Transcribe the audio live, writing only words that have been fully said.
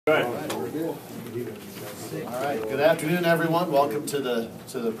All right, good afternoon, everyone. Welcome to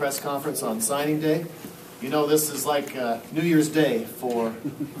the press conference on signing day. You know, this is like New Year's Day for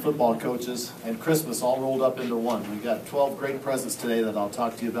football coaches and Christmas all rolled up into one. We've got 12 great presents today that I'll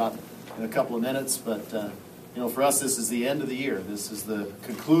talk to you about in a couple of minutes. But you know, for us, this is the end of the year. This is the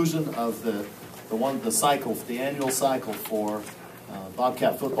conclusion of the annual cycle for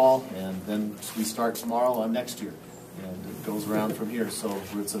Bobcat football, and then we start tomorrow on next year. And it goes around from here. So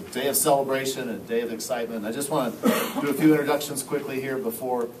it's a day of celebration, a day of excitement. I just want to do a few introductions quickly here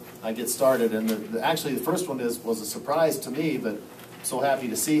before I get started. And actually, the first one was a surprise to me, but I'm so happy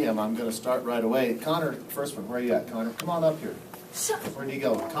to see him. I'm going to start right away. Connor, first one. Where are you at, Connor? Come on up here. Where'd he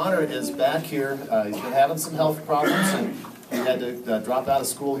go? Connor is back here. He's been having some health problems, and he had to drop out of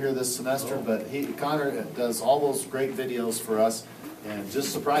school here this semester. But Connor does all those great videos for us, and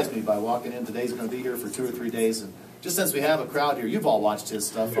just surprised me by walking in. Today's going to be here for 2 or 3 days. And just since we have a crowd here, you've all watched his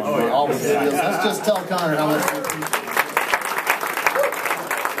stuff on all the videos. Let's just tell Connor how much we appreciate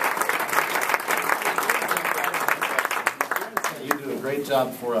it. You do a great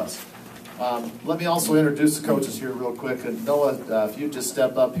job for us. Let me also introduce the coaches here real quick. And Noah, if you just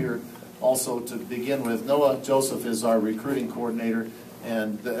step up here also to begin with. Noah Joseph is our recruiting coordinator.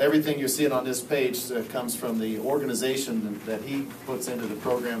 And everything you're seeing on this page comes from the organization that he puts into the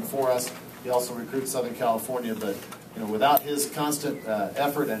program for us. He also recruits Southern California, but you know, without his constant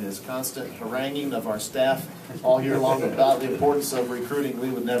effort and his constant haranguing of our staff all year long about the importance of recruiting, we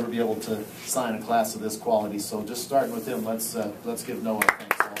would never be able to sign a class of this quality. So just starting with him, let's give Noah a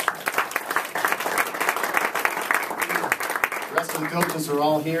thanks. The rest of the coaches are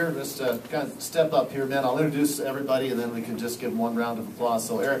all here. Just kind of step up here, man. I'll introduce everybody, and then we can just give them one round of applause.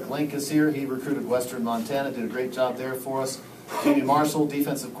 So Eric Link is here. He recruited Western Montana, did a great job there for us. Jamie Marshall,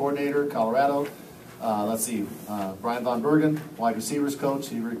 defensive coordinator, Colorado. Let's see, Brian Von Bergen, wide receivers coach.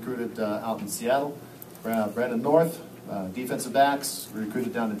 He recruited out in Seattle. Brandon North, defensive backs,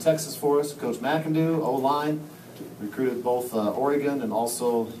 recruited down in Texas for us. Coach McIndoe, O-line, recruited both Oregon and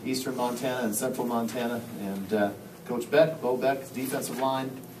also Eastern Montana and Central Montana. And Coach Beck, Bo Beck, defensive line,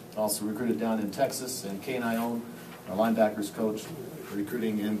 also recruited down in Texas. And Kane Ione, our linebackers coach,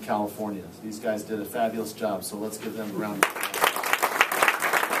 recruiting in California. These guys did a fabulous job, so let's give them a round of applause.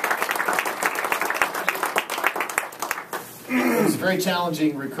 It was a very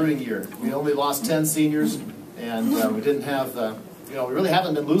challenging recruiting year. We only lost 10 seniors, and we didn't have, we really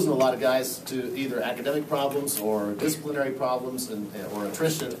haven't been losing a lot of guys to either academic problems or disciplinary problems or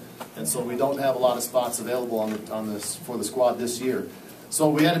attrition, and so we don't have a lot of spots available for the squad this year. So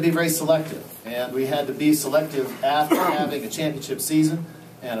we had to be very selective, and we had to be selective after having a championship season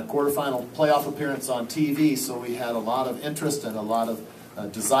and a quarterfinal playoff appearance on TV, so we had a lot of interest and a lot of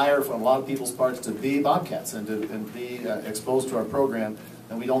desire from a lot of people's parts to be Bobcats and be exposed to our program,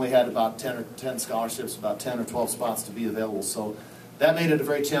 and we'd only had about 10 scholarships, about 10 or 12 spots to be available. So that made it a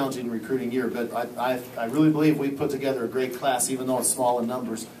very challenging recruiting year, but I really believe we put together a great class, even though it's small in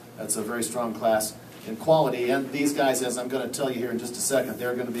numbers. That's a very strong class in quality, and these guys, as I'm going to tell you here in just a second,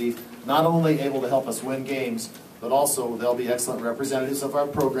 they're going to be not only able to help us win games, but also they'll be excellent representatives of our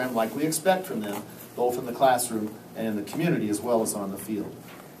program like we expect from them, both in the classroom and in the community as well as on the field.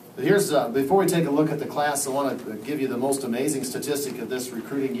 But here's, before we take a look at the class, I want to give you the most amazing statistic of this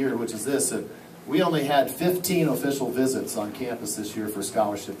recruiting year, which is this, that we only had 15 official visits on campus this year for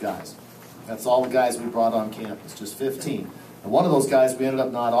scholarship guys. That's all the guys we brought on campus, just 15. And one of those guys we ended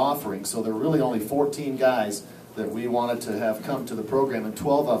up not offering, so there were really only 14 guys that we wanted to have come to the program, and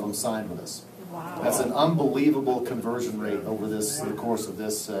 12 of them signed with us. Wow. That's an unbelievable conversion rate over the course of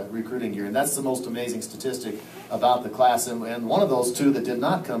this recruiting year, and that's the most amazing statistic about the class. And one of those two that did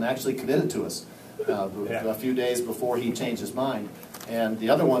not come actually committed to us a few days before he changed his mind. And the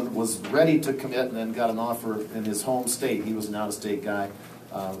other one was ready to commit and then got an offer in his home state. He was an out-of-state guy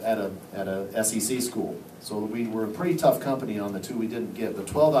at a SEC school. So we were a pretty tough company on the two we didn't get. But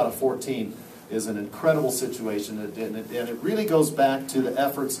 12 out of 14 is an incredible situation, and it really goes back to the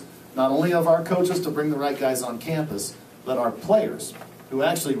efforts not only of our coaches to bring the right guys on campus, but our players who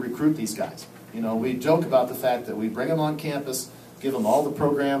actually recruit these guys. You know, we joke about the fact that we bring them on campus, give them all the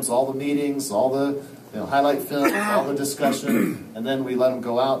programs, all the meetings, all the highlight films, all the discussion, and then we let them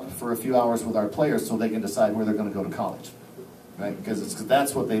go out for a few hours with our players so they can decide where they're going to go to college, right? Because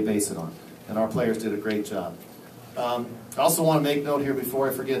that's what they base it on, and our players did a great job. I also want to make note here before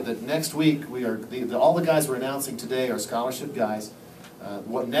I forget that next week all the guys we're announcing today are scholarship guys.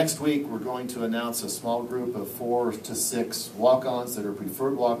 Next week we're going to announce a small group of 4 to 6 walk-ons that are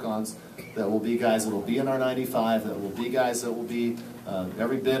preferred walk-ons that will be guys that will be in our 95, that will be guys that will be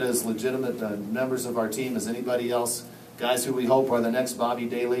every bit as legitimate members of our team as anybody else. guys who we hope are the next Bobby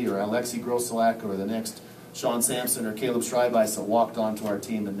Daly or Alexi Groselak or the next Sean Sampson or Caleb Schreibeis that walked onto our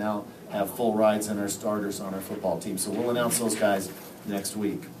team and now have full rides and are starters on our football team. So we'll announce those guys next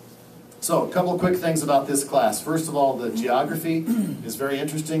week. So a couple of quick things about this class. First of all, the geography is very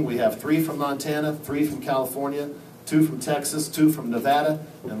interesting. We have 3 from Montana, 3 from California, 2 from Texas, 2 from Nevada,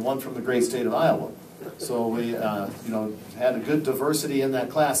 and 1 from the great state of Iowa. So we had a good diversity in that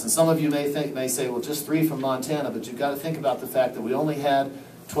class. And some of you may say, well, just 3 from Montana, but you've got to think about the fact that we only had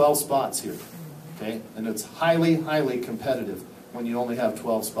 12 spots here. Okay? And it's highly, highly competitive when you only have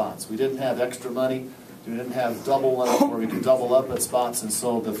 12 spots. We didn't have extra money. We didn't have double up where we could double up at spots, and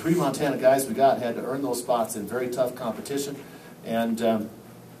so the 3 Montana guys we got had to earn those spots in very tough competition. And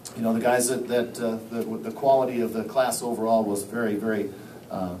the guys the quality of the class overall was very, very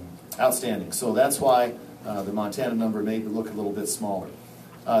outstanding. So that's why the Montana number made it look a little bit smaller.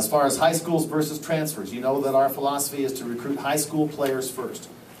 As far as high schools versus transfers, you know that our philosophy is to recruit high school players first.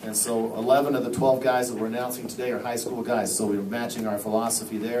 And so 11 of the 12 guys that we're announcing today are high school guys, so we're matching our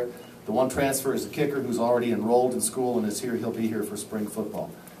philosophy there. The one transfer is the kicker who's already enrolled in school and is here. He'll be here for spring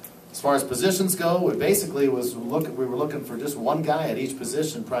football. As far as positions go, it basically was we were looking for just one guy at each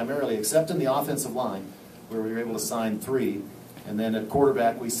position primarily, except in the offensive line, where we were able to sign 3. And then at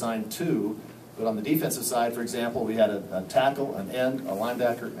quarterback, we signed 2. But on the defensive side, for example, we had a tackle, an end, a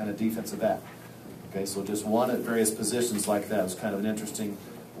linebacker, and a defensive back. Okay, so just one at various positions like that. It was kind of an interesting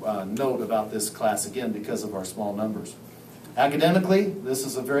note about this class, again, because of our small numbers. Academically, this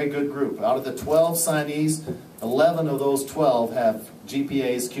is a very good group. Out of the 12 signees, 11 of those 12 have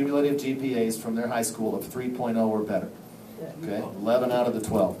GPAs, cumulative GPAs from their high school of 3.0 or better. Okay, 11 out of the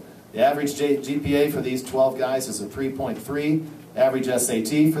 12. The average GPA for these 12 guys is a 3.3. Average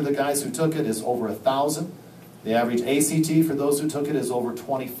SAT for the guys who took it is over 1,000. The average ACT for those who took it is over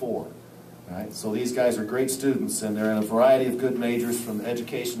 24. All right, so these guys are great students, and they're in a variety of good majors from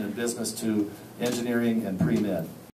education and business to engineering and pre-med.